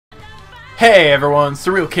Hey everyone,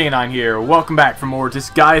 surrealcanine here. Welcome back for more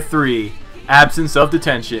Disgaea 3, Absence of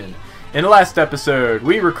Detention. In the last episode,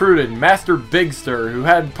 we recruited Master Bigster, who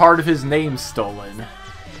had part of his name stolen.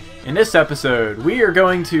 In this episode, we are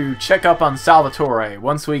going to check up on Salvatore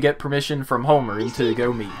once we get permission from Homer to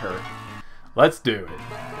go meet her. Let's do it.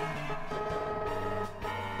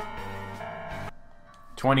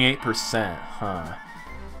 28%, huh?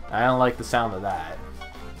 I don't like the sound of that.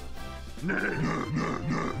 Nay,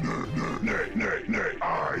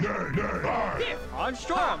 I. I'm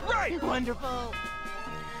strong. Right. Wonderful.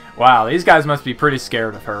 Wow, these guys must be pretty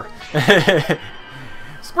scared of her.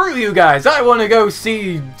 Screw you guys! I want to go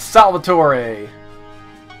see Salvatore.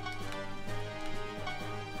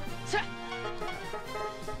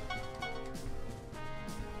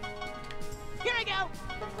 Here I go.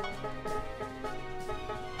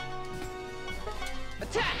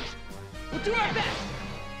 Attack! We'll do our best.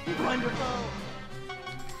 Wonderful.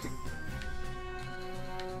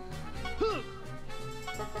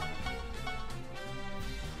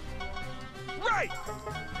 Right.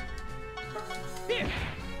 Here.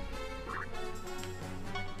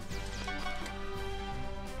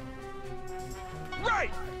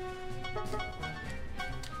 Right.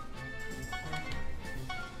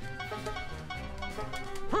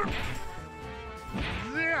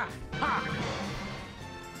 Yeah. Ha.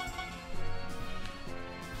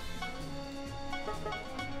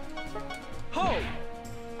 Ho!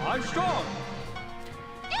 I'm strong.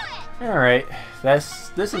 Alright,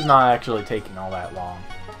 this is not actually taking all that long.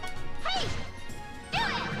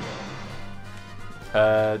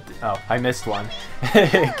 Oh, I missed one.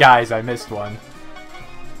 Guys, I missed one.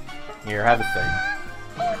 Here, have a thing.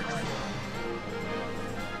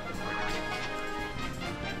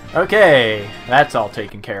 Okay, that's all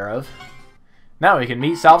taken care of. Now we can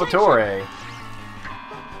meet Salvatore.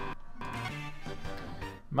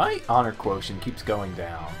 My honor quotient keeps going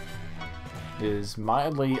down. It is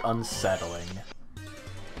mildly unsettling.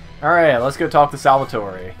 Alright, let's go talk to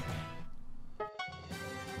Salvatore.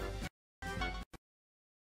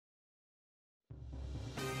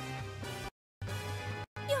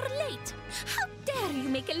 You're late! How dare you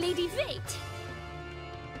make a lady wait?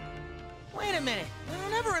 Wait a minute. I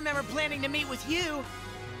don't ever remember planning to meet with you.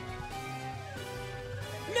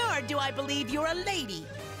 Nor do I believe you're a lady.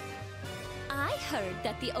 I heard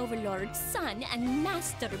that the Overlord's son and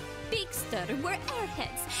Master Bigster were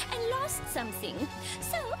airheads and lost something,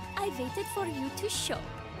 so I waited for you to show.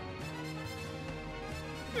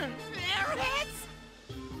 Airheads?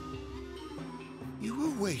 You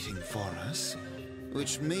were waiting for us,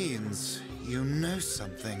 which means you know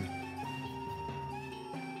something.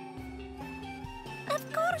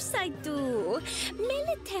 Of course I do.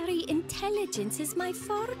 Military intelligence is my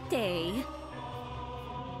forte.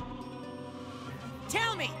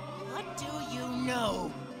 Tell me, what do you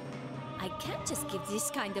know? I can't just give this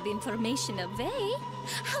kind of information away.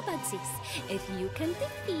 How about this? If you can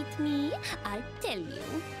defeat me, I'll tell you.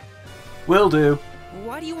 Will do.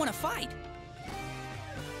 Why do you want to fight?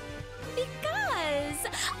 Because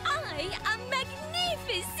I am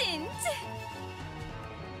magnificent!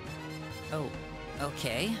 Oh,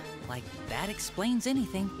 okay. Like, that explains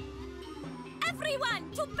anything. Everyone,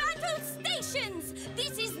 to battle stations!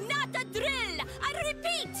 This is not a drill! I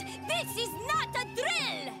repeat, this is not a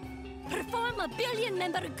drill! Perform a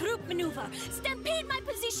billion-member group maneuver. Stampede my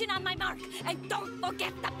position on my mark, and don't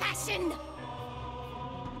forget the passion!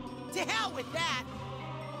 To hell with that!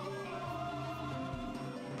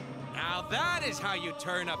 Now that is how you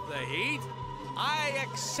turn up the heat. I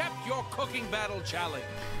accept your cooking battle challenge.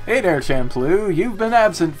 Hey there, Champloo. You've been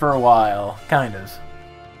absent for a while. Kind of.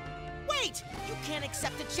 Wait! You can't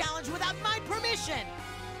accept a challenge without my permission!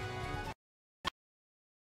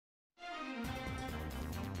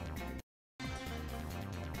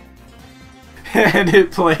 And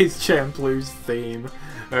it plays Champloo's theme.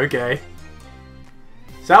 Okay.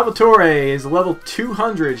 Salvatore is level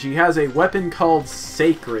 200. She has a weapon called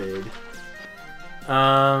Sacred.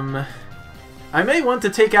 I may want to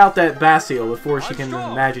take out that Basile before she can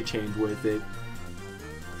magic change with it.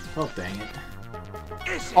 Oh, dang it.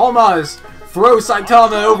 Almaz! Throw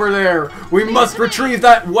Saitama over there! We must retrieve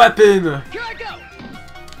that weapon! Here I go!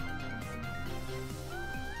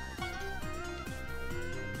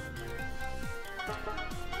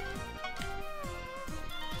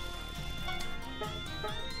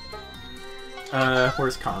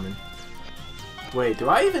 Where's Common? Wait, do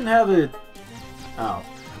I even have a... Oh.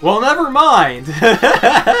 Well, never mind!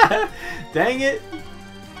 Dang it!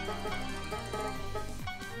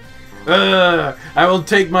 I will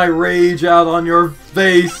take my rage out on your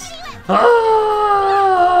face!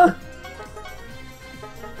 Ah!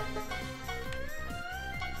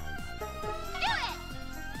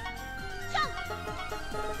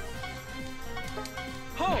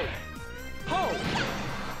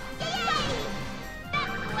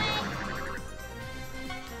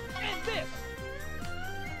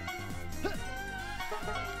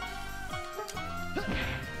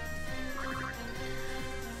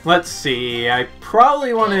 Let's see, I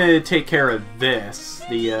probably want to take care of this.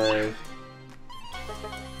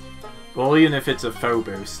 Well, even if it's a foe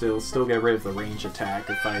boost, it'll still get rid of the range attack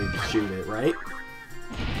if I shoot it, right?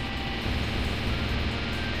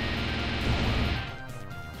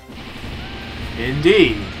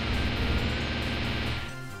 Indeed.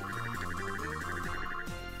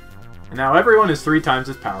 And now everyone is 3 times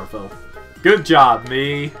as powerful. Good job,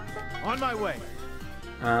 me. On my way.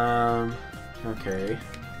 Okay.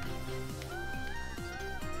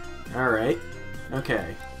 Alright.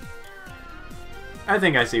 Okay. I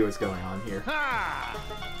think I see what's going on here. Ha!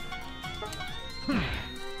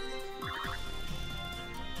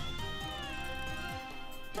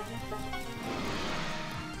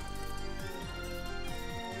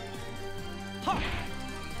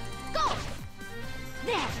 Go!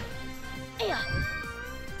 There! Here!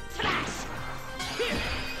 Thrash! Here!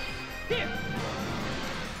 Here!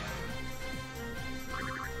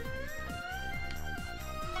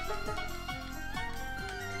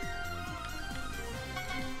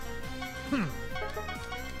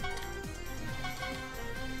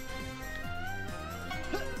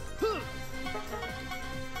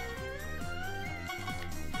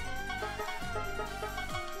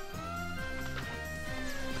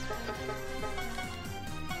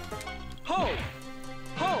 Ho!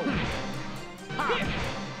 Ho! Here!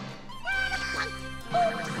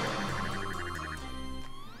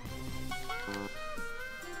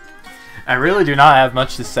 I really do not have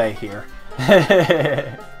much to say here.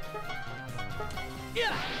 Yeah!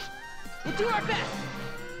 We'll do our best!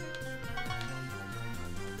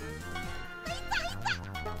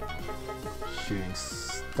 Shooting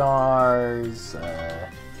stars,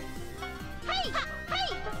 Hey!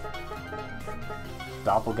 Hey!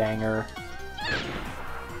 doppelganger.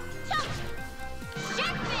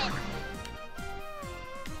 Sharpin!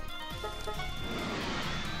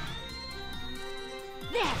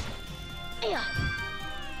 There! Here!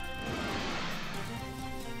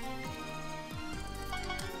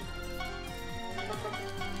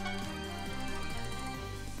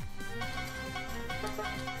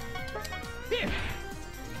 Here!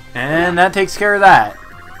 And that takes care of that.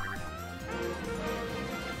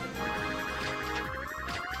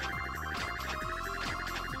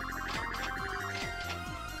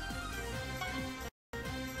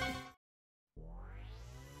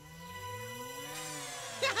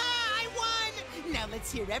 I won! Now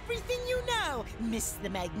let's hear everything you know, Miss the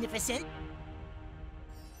Magnificent.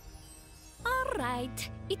 All right,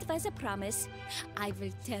 it was a promise. I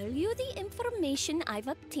will tell you the information I've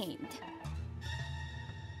obtained.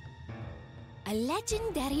 A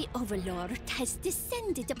legendary overlord has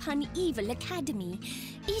descended upon Evil Academy.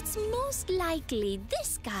 It's most likely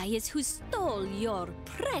this guy is who stole your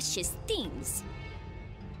precious things.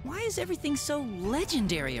 Why is everything so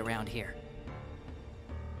legendary around here?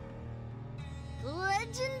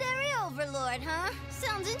 Legendary Overlord, huh?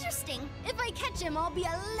 Sounds interesting. If I catch him, I'll be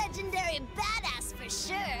a legendary badass for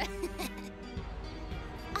sure.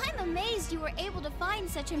 I'm amazed you were able to find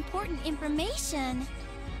such important information.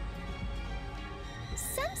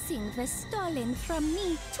 Something was stolen from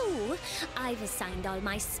me, too. I've assigned all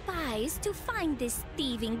my spies to find this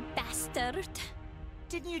thieving bastard.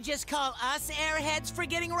 Didn't you just call us airheads for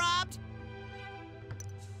getting robbed?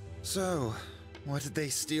 So, what did they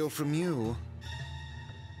steal from you?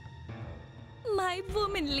 My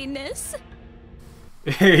womanliness.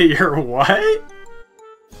 You're what?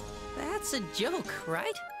 That's a joke,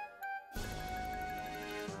 right?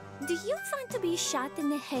 Do you want to be shot in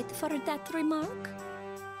the head for that remark?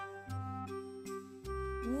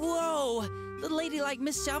 Whoa! The lady like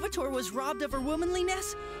Miss Salvatore was robbed of her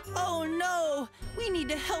womanliness? Oh no! We need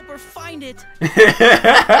to help her find it!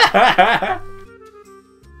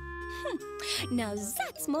 Now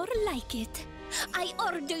that's more like it. I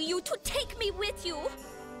order you to take me with you.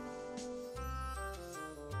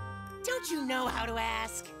 Don't you know how to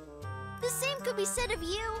ask? The same could be said of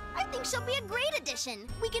you. I think she'll be a great addition.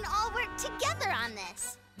 We can all work together on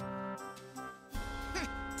this.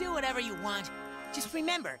 Do whatever you want. Just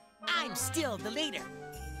remember, I'm still the leader.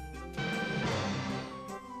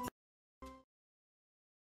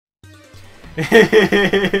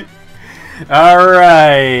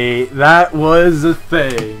 Alright, that was a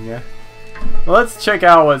thing. Let's check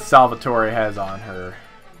out what Salvatore has on her.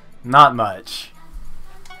 Not much.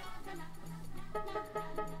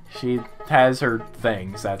 She has her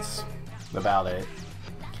things, that's about it.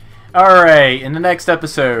 Alright, in the next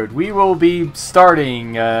episode, we will be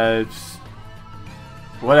starting,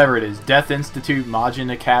 whatever it is, Death Institute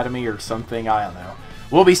Majin Academy or something, I don't know.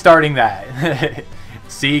 We'll be starting that.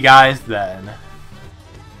 See you guys then.